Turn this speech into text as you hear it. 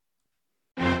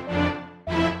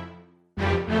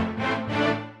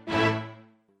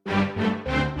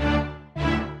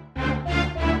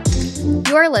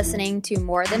You are listening to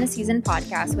More Than a Season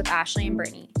podcast with Ashley and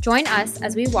Brittany. Join us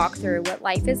as we walk through what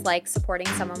life is like supporting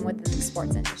someone within the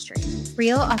sports industry.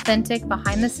 Real, authentic,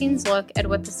 behind-the-scenes look at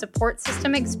what the support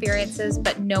system experiences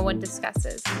but no one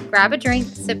discusses. Grab a drink,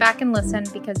 sit back and listen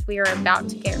because we are about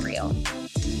to get real.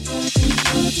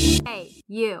 Hey,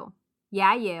 you.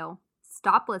 Yeah, you.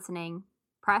 Stop listening,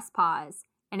 press pause,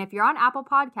 and if you're on Apple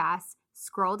Podcasts,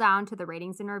 scroll down to the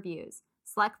ratings and reviews.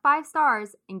 Select 5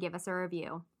 stars and give us a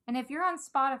review. And if you're on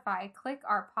Spotify, click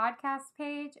our podcast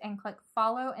page and click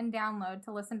follow and download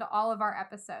to listen to all of our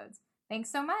episodes. Thanks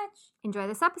so much. Enjoy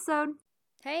this episode.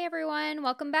 Hey everyone,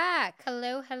 welcome back.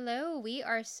 Hello. We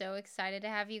are so excited to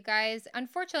have you guys.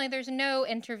 Unfortunately, there's no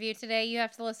interview today. You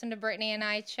have to listen to Brittany and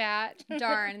I chat.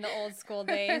 Darn, the old school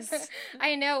days.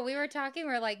 I know. We were talking.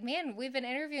 We're like, man, we've been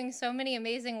interviewing so many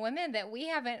amazing women that we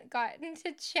haven't gotten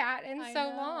to chat in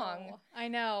so long. I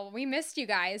know. We missed you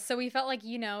guys. So we felt like,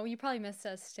 you probably missed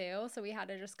us too. So we had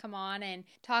to just come on and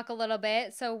talk a little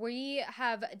bit. So we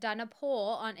have done a poll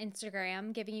on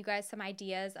Instagram giving you guys some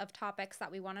ideas of topics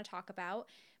that we want to talk about.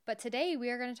 But today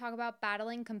we are going to talk about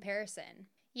battling comparison.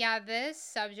 Yeah, this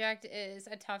subject is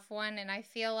a tough one, and I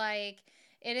feel like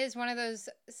it is one of those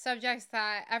subjects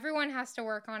that everyone has to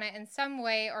work on it in some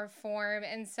way or form,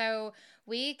 and so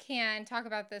we can talk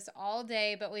about this all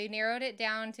day, but we narrowed it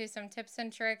down to some tips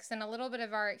and tricks and a little bit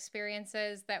of our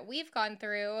experiences that we've gone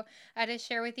through to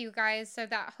share with you guys so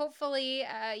that hopefully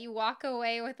you walk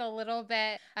away with a little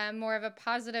bit more of a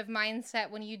positive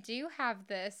mindset when you do have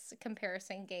this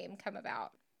comparison game come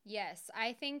about. Yes,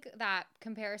 I think that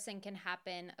comparison can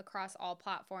happen across all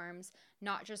platforms,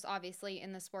 not just obviously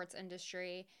in the sports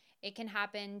industry. It can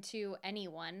happen to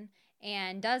anyone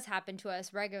and does happen to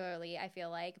us regularly, I feel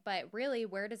like. But really,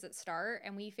 where does it start?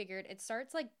 And we figured it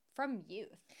starts from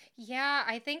youth. Yeah,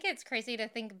 I think it's crazy to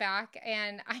think back,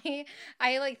 and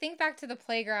I think back to the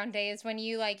playground days when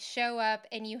you show up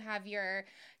and you have your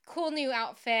cool new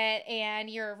outfit and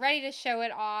you're ready to show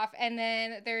it off, and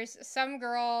then there's some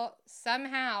girl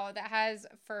somehow that has,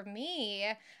 for me,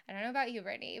 I don't know about you,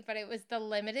 Brittany, but it was the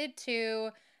limited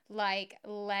to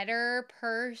letter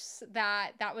purse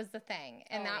that was the thing,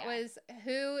 and was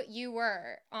who you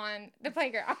were on the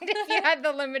playground if you had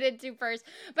the limited to purse.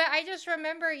 But I just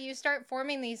remember you start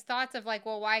forming these thoughts of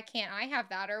well, why can't I have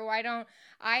that, or why don't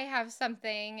I have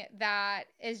something that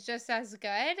is just as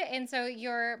good? And so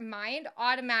your mind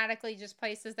automatically just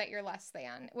places that you're less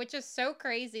than, which is so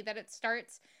crazy that it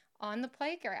starts on the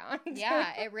playground.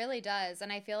 Yeah, it really does.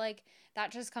 And I feel like that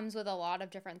just comes with a lot of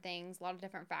different things, a lot of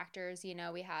different factors.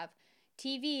 We have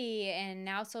TV and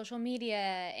now social media,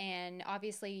 and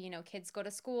obviously, kids go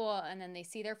to school and then they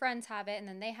see their friends have it and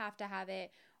then they have to have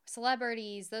it.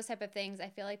 Celebrities, those type of things. I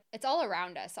feel like it's all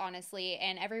around us, honestly,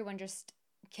 and everyone just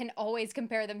can always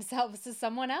compare themselves to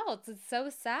someone else. It's so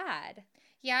sad.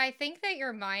 Yeah, I think that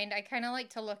your mind, I kind of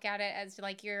like to look at it as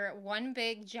your one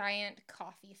big giant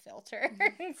coffee filter.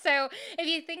 And so if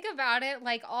you think about it,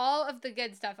 all of the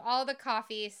good stuff, all the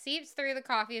coffee seeps through the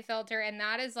coffee filter, and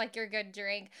that is your good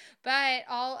drink. But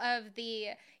all of the,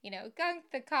 gunk,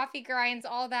 the coffee grinds,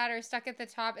 all that are stuck at the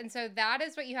top. And so that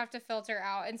is what you have to filter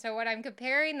out. And so what I'm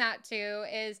comparing that to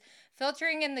is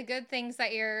filtering in the good things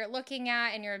that you're looking at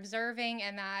and you're observing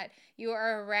and that you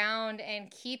are around, and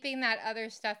keeping that other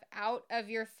stuff out of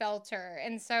your filter.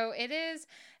 And so it is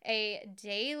a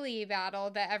daily battle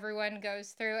that everyone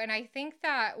goes through. And I think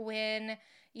that when,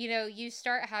 you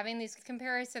start having these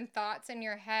comparison thoughts in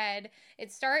your head,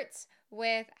 it starts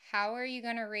with how are you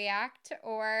going to react,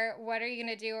 or what are you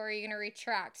going to do, or are you going to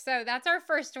retract? So that's our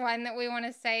first one that we want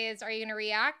to say is, are you going to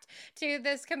react to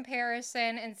this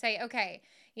comparison and say, okay,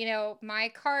 my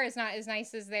car is not as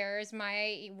nice as theirs,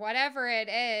 my whatever it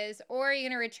is, or are you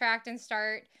going to retract and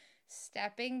start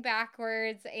stepping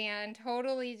backwards and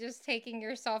totally just taking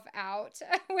yourself out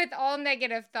with all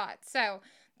negative thoughts? So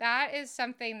that is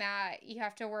something that you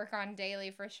have to work on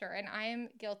daily for sure, and I am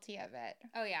guilty of it.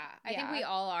 Oh, yeah. I think we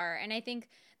all are, and I think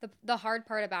the hard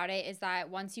part about it is that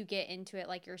once you get into it,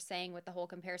 like you're saying with the whole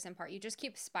comparison part, you just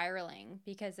keep spiraling,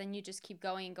 because then you just keep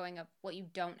going and going of what you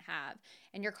don't have,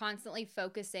 and you're constantly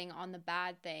focusing on the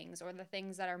bad things or the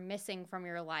things that are missing from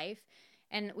your life.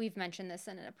 And we've mentioned this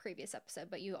in a previous episode,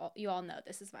 but you all know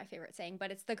this is my favorite saying,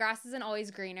 but it's the grass isn't always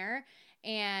greener,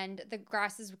 and the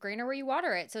grass is greener where you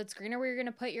water it. So it's greener where you're going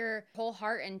to put your whole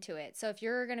heart into it. So if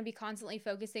you're going to be constantly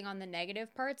focusing on the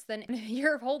negative parts, then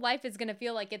your whole life is going to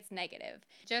feel like it's negative.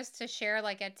 Just to share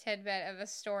a tidbit of a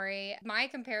story, my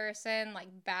comparison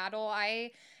battle,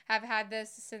 I have had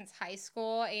this since high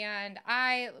school, and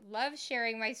I love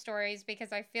sharing my stories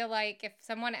because I feel like if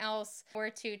someone else were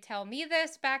to tell me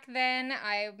this back then,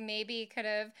 I maybe could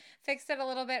have fixed it a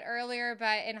little bit earlier.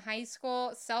 But in high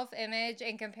school, self-image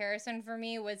and comparison for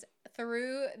me was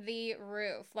through the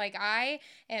roof. Like, I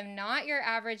am not your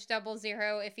average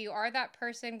 00. If you are that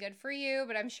person, good for you,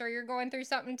 but I'm sure you're going through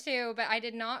something too. But I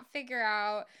did not figure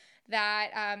out that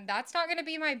that's not going to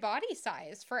be my body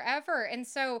size forever. And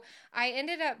so I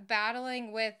ended up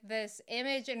battling with this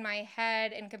image in my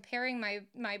head and comparing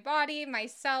my body,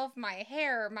 myself, my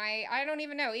hair, I don't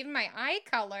even know, even my eye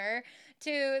color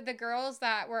to the girls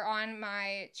that were on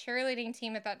my cheerleading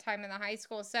team at that time in the high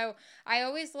school. So I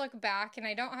always look back and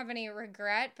I don't have any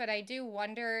regret, but I do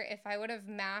wonder if I would have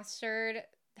mastered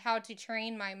how to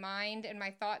train my mind and my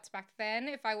thoughts back then,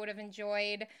 if I would have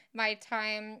enjoyed my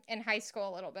time in high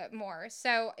school a little bit more.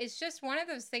 So it's just one of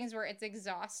those things where it's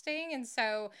exhausting. And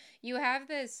so you have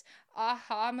this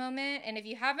aha moment. And if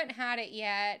you haven't had it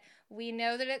yet, we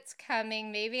know that it's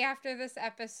coming, maybe after this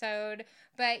episode,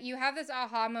 but you have this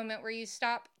aha moment where you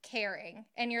stop caring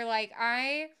and you're like,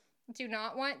 I do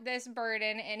not want this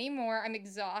burden anymore. I'm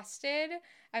exhausted.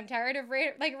 I'm tired of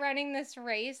running this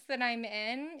race that I'm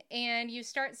in. And you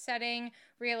start setting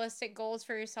realistic goals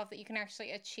for yourself that you can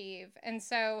actually achieve. And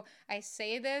so I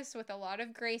say this with a lot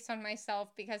of grace on myself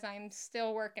because I'm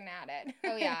still working at it.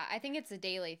 Oh yeah, I think it's a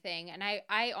daily thing. And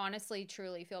I honestly,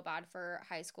 truly feel bad for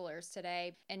high schoolers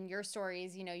today. And your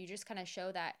stories, you just kind of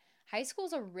show that high school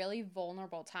is a really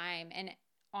vulnerable time. And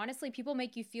honestly, people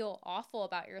make you feel awful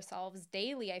about yourselves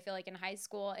daily, I feel like, in high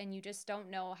school, and you just don't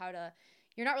know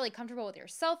you're not really comfortable with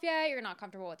yourself yet. You're not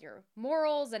comfortable with your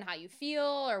morals and how you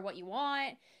feel or what you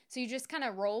want. So you just kind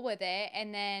of roll with it,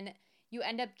 and then you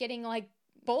end up getting like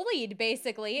bullied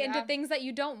basically into things that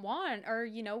you don't want or,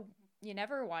 you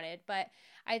never wanted. But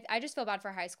I just feel bad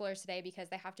for high schoolers today because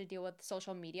they have to deal with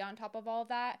social media on top of all of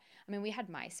that. I mean, we had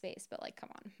MySpace, but like, come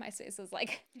on, MySpace was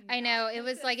like... I know. It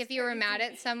was like if you were mad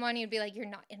at someone, you'd be like, you're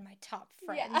not in my top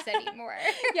friends anymore.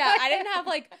 Yeah, I didn't have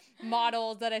like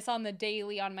models that I saw on the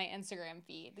daily on my Instagram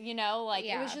feed,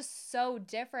 It was just so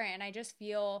different. And I just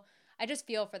feel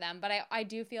for them. But I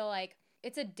do feel like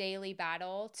it's a daily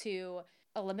battle to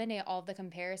eliminate all of the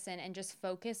comparison and just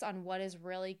focus on what is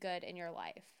really good in your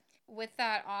life. With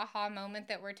that aha moment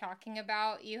that we're talking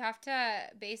about, you have to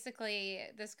basically,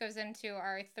 this goes into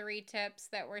our 3 tips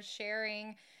that we're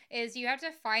sharing, is you have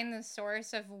to find the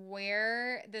source of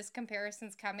where this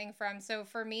comparison's coming from. So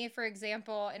for me, for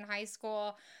example, in high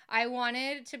school, I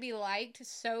wanted to be liked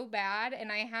so bad, and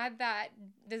I had that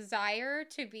desire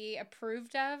to be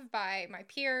approved of by my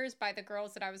peers, by the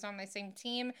girls that I was on my same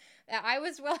team, that I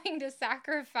was willing to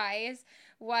sacrifice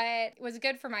what was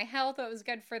good for my health, what was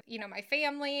good for, my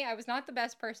family. I was not the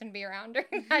best person to be around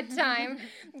during that time,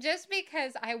 just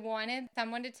because I wanted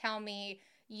someone to tell me,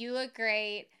 you look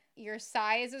great, your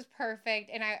size is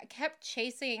perfect. And I kept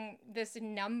chasing this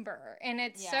number. And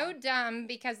it's so dumb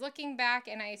because looking back,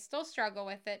 and I still struggle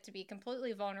with it, to be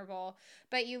completely vulnerable,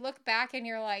 but you look back and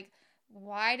you're like,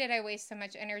 why did I waste so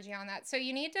much energy on that? So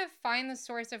you need to find the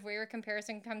source of where your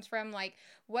comparison comes from. Like,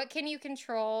 what can you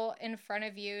control in front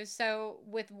of you? So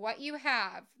with what you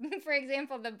have, for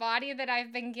example, the body that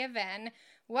I've been given,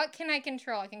 what can I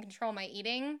control? I can control my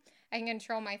eating. I can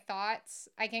control my thoughts.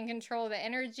 I can control the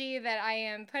energy that I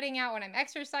am putting out when I'm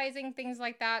exercising, things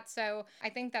like that. So I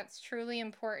think that's truly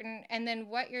important. And then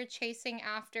what you're chasing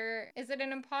after, is it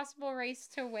an impossible race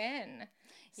to win?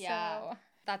 Yeah. So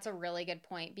that's a really good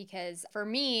point because for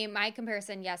me, my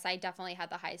comparison, yes, I definitely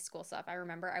had the high school stuff. I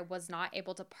remember I was not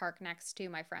able to park next to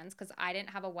my friends because I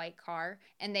didn't have a white car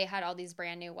and they had all these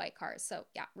brand new white cars. So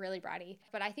yeah, really bratty.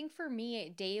 But I think for me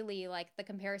daily, like the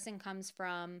comparison comes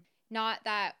from not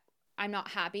that I'm not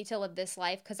happy to live this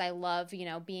life because I love,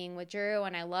 being with Drew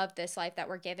and I love this life that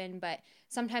we're given. But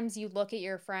sometimes you look at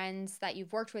your friends that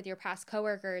you've worked with, your past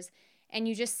coworkers, and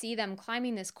you just see them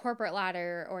climbing this corporate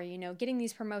ladder or, getting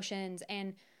these promotions.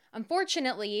 And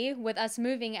unfortunately, with us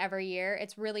moving every year,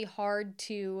 it's really hard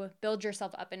to build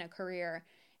yourself up in a career.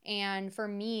 And for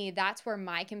me, that's where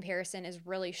my comparison is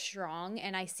really strong.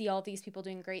 And I see all these people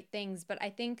doing great things. But I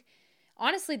think,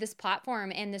 honestly, this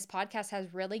platform and this podcast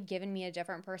has really given me a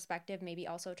different perspective, maybe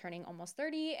also turning almost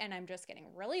 30 and I'm just getting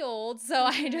really old.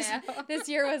 So this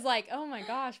year was like, oh my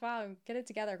gosh, wow, get it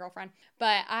together, girlfriend.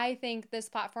 But I think this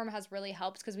platform has really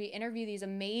helped because we interview these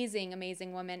amazing,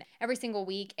 amazing women every single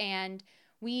week and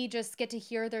we just get to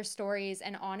hear their stories.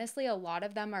 And honestly, a lot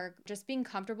of them are just being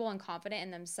comfortable and confident in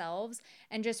themselves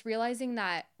and just realizing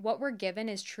that what we're given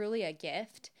is truly a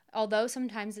gift. although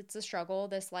sometimes it's a struggle,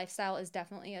 this lifestyle is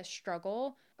definitely a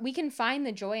struggle. We can find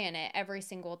the joy in it every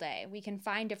single day. We can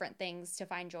find different things to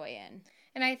find joy in.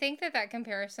 And I think that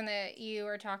comparison that you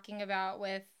were talking about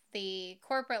with the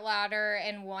corporate ladder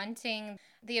and wanting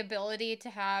the ability to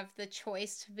have the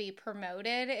choice to be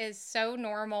promoted is so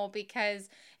normal, because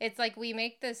it's like we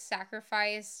make this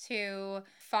sacrifice to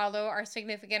follow our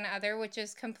significant other, which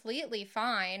is completely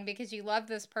fine because you love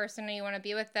this person and you want to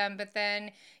be with them. But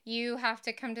then you have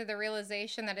to come to the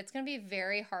realization that it's going to be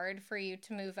very hard for you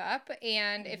to move up.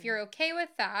 And if you're okay with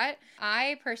that,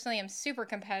 I personally am super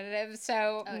competitive,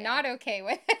 so not okay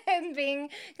with being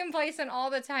complacent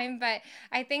all the time. But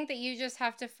I think that you just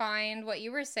have to find what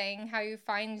you were saying, how you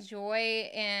find joy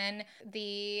in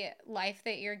the life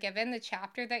that you're given, the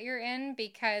chapter that you're in,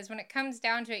 because when it comes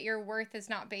down to it, your worth is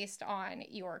not based on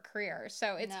your career.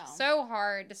 So it's so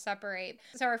hard to separate.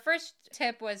 So our first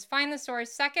tip was find the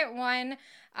source. Second one,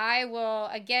 I will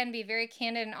again be very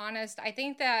candid and honest. I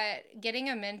think that getting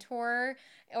a mentor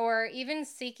or even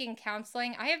seeking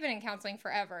counseling, I have been in counseling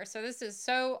forever, so this is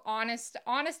so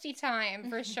honesty time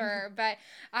for sure. But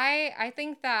I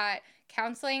think that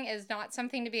counseling is not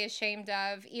something to be ashamed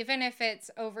of, even if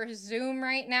it's over Zoom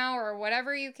right now or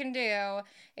whatever you can do.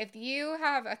 If you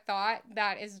have a thought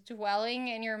that is dwelling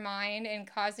in your mind and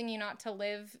causing you not to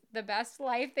live the best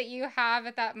life that you have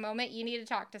at that moment, you need to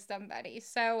talk to somebody.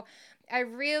 So I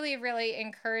really, really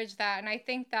encourage that. And I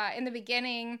think that in the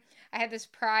beginning, I had this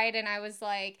pride and I was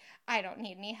like, I don't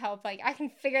need any help. Like, I can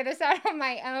figure this out on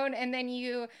my own. And then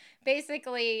you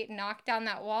basically knock down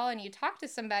that wall and you talk to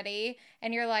somebody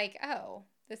and you're like, oh,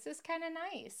 this is kind of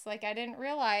nice. Like, I didn't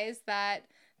realize that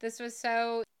this was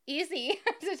so easy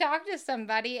to talk to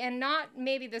somebody, and not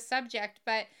maybe the subject,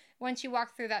 but once you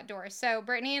walk through that door. So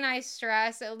Brittany and I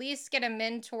stress at least get a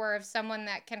mentor of someone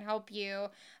that can help you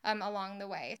along the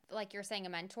way. Like you're saying, a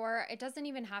mentor, it doesn't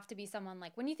even have to be someone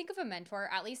like, when you think of a mentor,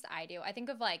 at least I do, I think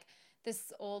of like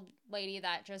this old lady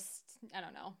that just, I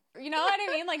don't know. You know what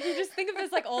I mean? Like, you just think of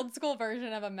this like old school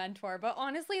version of a mentor. But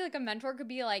honestly, like a mentor could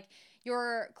be like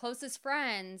your closest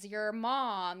friends, your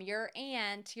mom, your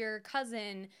aunt, your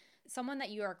cousin. Someone that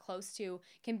you are close to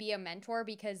can be a mentor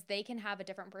because they can have a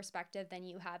different perspective than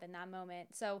you have in that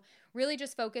moment. So really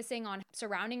just focusing on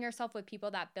surrounding yourself with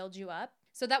people that build you up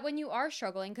so that when you are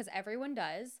struggling, because everyone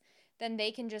does, then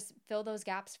they can just fill those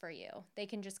gaps for you. They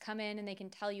can just come in and they can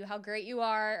tell you how great you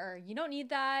are, or you don't need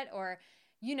that, or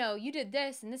you know, you did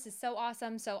this and this is so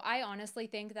awesome. So I honestly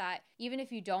think that even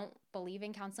if you don't believe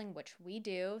in counseling, which we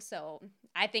do, so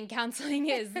I think counseling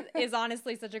is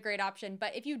honestly such a great option.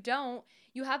 But if you don't,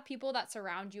 you have people that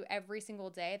surround you every single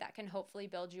day that can hopefully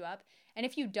build you up. And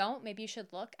if you don't, maybe you should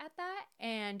look at that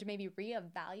and maybe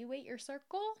reevaluate your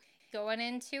circle. Going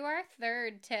into our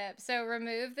third tip. So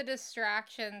remove the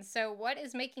distractions. So what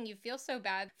is making you feel so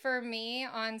bad? For me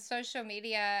on social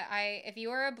media, if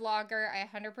you are a blogger, I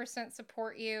 100%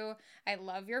 support you. I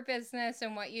love your business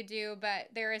and what you do, but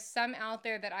there is some out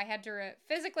there that I had to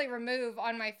physically remove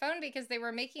on my phone because they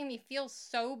were making me feel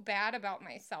so bad about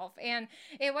myself. And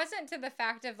it wasn't to the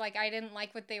fact of like I didn't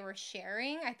like what they were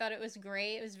sharing. I thought it was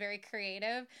great. It was very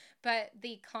creative, but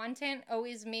the content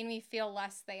always made me feel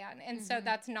less than. And so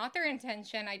that's not their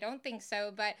intention. I don't think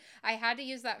so, but I had to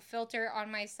use that filter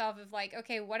on myself of like,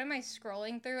 okay, what am I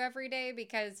scrolling through every day?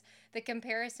 Because the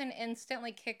comparison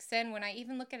instantly kicks in when I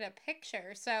even look at a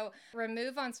picture. So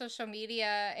remove on social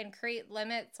media and create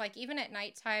limits, like even at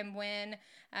nighttime when,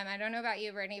 I don't know about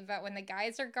you, Brittany, but when the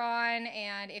guys are gone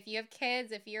and if you have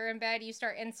kids, if you're in bed, you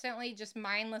start instantly just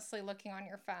mindlessly looking on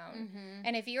your phone.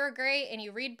 And if you're great and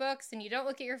you read books and you don't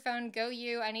look at your phone, go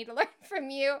you, I need to learn from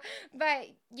you. But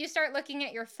you start looking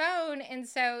at your phone, and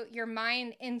so your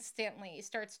mind instantly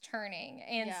starts turning.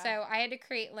 And so I had to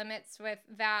create limits with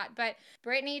that. But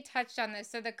Brittany touched on this.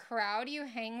 So the crowd you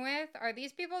hang with, are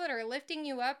these people that are lifting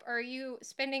you up, or are you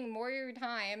spending more of your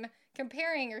time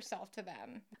comparing yourself to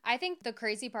them? I think the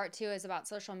crazy part too is about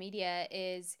social media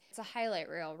is it's a highlight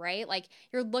reel, right? Like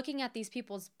you're looking at these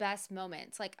people's best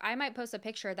moments. Like I might post a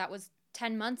picture that was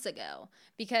 10 months ago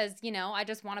because, you know, I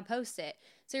just want to post it.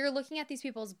 So you're looking at these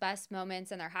people's best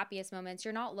moments and their happiest moments.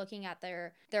 You're not looking at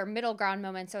their middle ground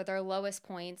moments or their lowest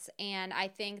points. And I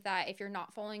think that if you're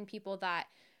not following people that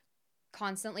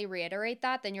constantly reiterate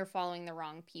that, then you're following the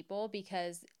wrong people,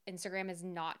 because Instagram is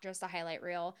not just a highlight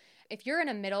reel. If you're in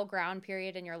a middle ground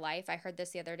period in your life, I heard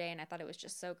this the other day and I thought it was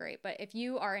just so great, but if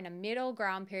you are in a middle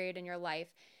ground period in your life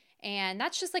and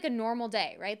that's just like a normal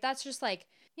day, right? That's just like,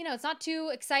 it's not too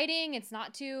exciting. It's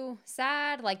not too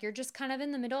sad. Like you're just kind of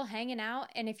in the middle hanging out.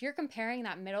 And if you're comparing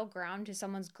that middle ground to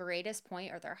someone's greatest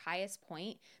point or their highest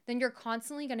point, then you're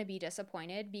constantly going to be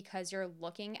disappointed because you're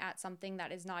looking at something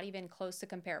that is not even close to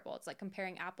comparable. It's like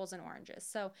comparing apples and oranges.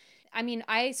 So, I mean,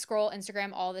 I scroll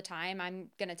Instagram all the time. I'm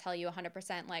going to tell you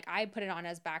 100%, like I put it on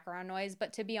as background noise.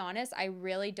 But to be honest, I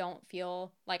really don't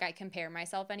feel like I compare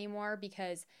myself anymore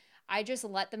because I just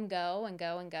let them go and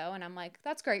go and go. And I'm like,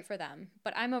 that's great for them.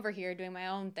 But I'm over here doing my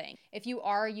own thing. If you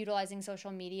are utilizing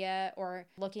social media or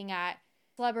looking at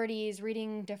celebrities,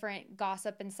 reading different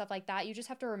gossip and stuff like that, you just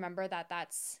have to remember that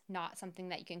that's not something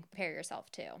that you can compare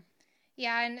yourself to.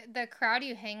 Yeah, and the crowd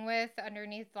you hang with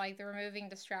underneath like the removing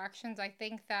distractions, I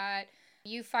think that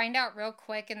you find out real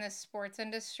quick in the sports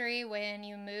industry when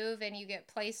you move and you get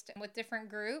placed with different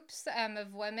groups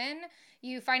of women.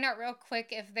 You find out real quick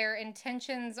if their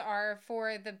intentions are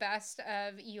for the best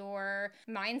of your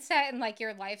mindset and like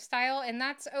your lifestyle. And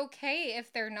that's okay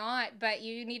if they're not, but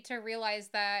you need to realize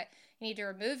that you need to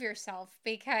remove yourself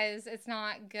because it's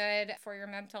not good for your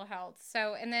mental health.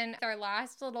 So, and then our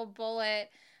last little bullet,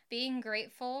 being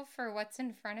grateful for what's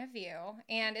in front of you.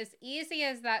 And as easy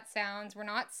as that sounds, we're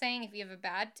not saying if you have a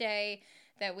bad day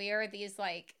that we are these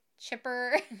like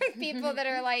chipper people that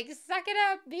are like, suck it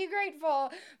up, be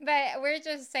grateful. But we're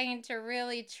just saying to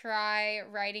really try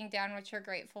writing down what you're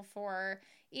grateful for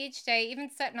each day, even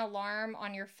set an alarm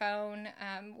on your phone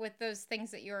with those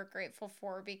things that you're grateful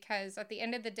for, because at the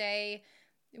end of the day,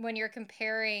 when you're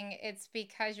comparing, it's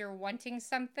because you're wanting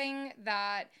something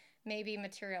that may be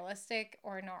materialistic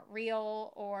or not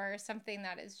real or something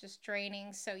that is just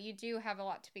draining. So you do have a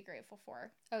lot to be grateful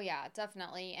for. Oh yeah,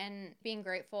 definitely. And being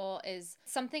grateful is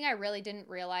something I really didn't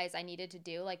realize I needed to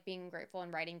do, like being grateful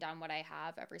and writing down what I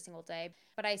have every single day.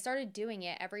 But I started doing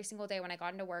it every single day. When I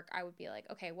got into work, I would be like,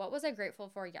 okay, what was I grateful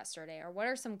for yesterday? Or what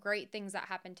are some great things that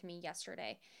happened to me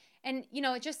yesterday? And,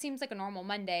 it just seems like a normal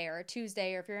Monday or a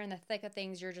Tuesday, or if you're in the thick of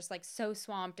things, you're just like so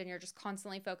swamped and you're just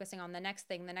constantly focusing on the next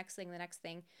thing, the next thing, the next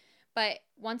thing. But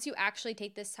once you actually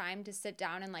take this time to sit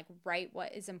down and like write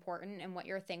what is important and what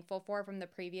you're thankful for from the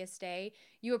previous day,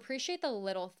 you appreciate the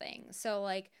little things. So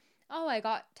like, oh, I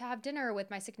got to have dinner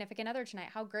with my significant other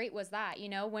tonight. How great was that?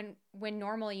 When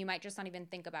normally you might just not even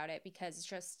think about it because it's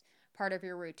just part of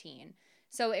your routine.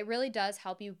 So it really does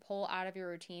help you pull out of your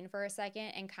routine for a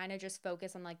second and kind of just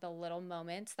focus on like the little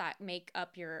moments that make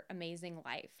up your amazing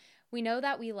life. We know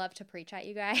that we love to preach at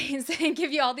you guys and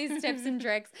give you all these tips and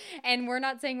tricks. And we're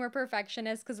not saying we're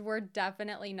perfectionists, because we're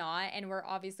definitely not. And we're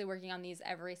obviously working on these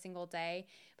every single day.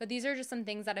 But these are just some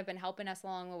things that have been helping us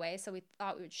along the way. So we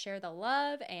thought we would share the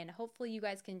love, and hopefully you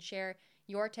guys can share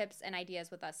your tips and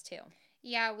ideas with us too.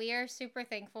 Yeah, we are super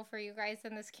thankful for you guys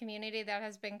in this community that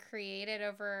has been created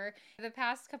over the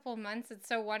past couple months. It's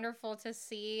so wonderful to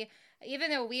see, even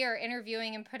though we are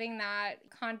interviewing and putting that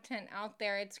content out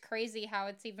there, it's crazy how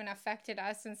it's even affected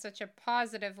us in such a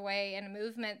positive way and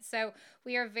movement. So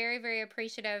we are very, very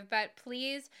appreciative, but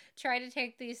please try to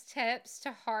take these tips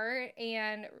to heart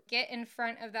and get in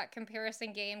front of that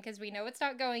comparison game, because we know it's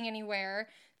not going anywhere.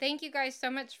 Thank you guys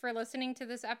so much for listening to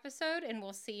this episode, and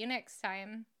we'll see you next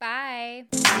time. Bye.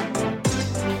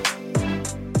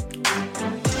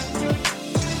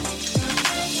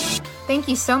 Thank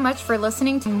you so much for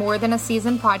listening to More Than a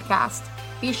Season podcast.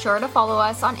 Be sure to follow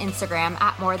us on Instagram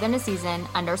at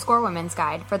morethanAseason_women's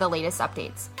guide for the latest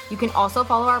updates. You can also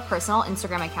follow our personal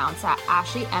Instagram accounts at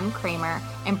Ashley M. Kramer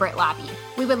and Britt Labby.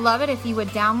 We would love it if you would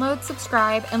download,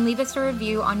 subscribe, and leave us a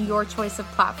review on your choice of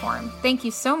platform. Thank you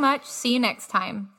so much. See you next time.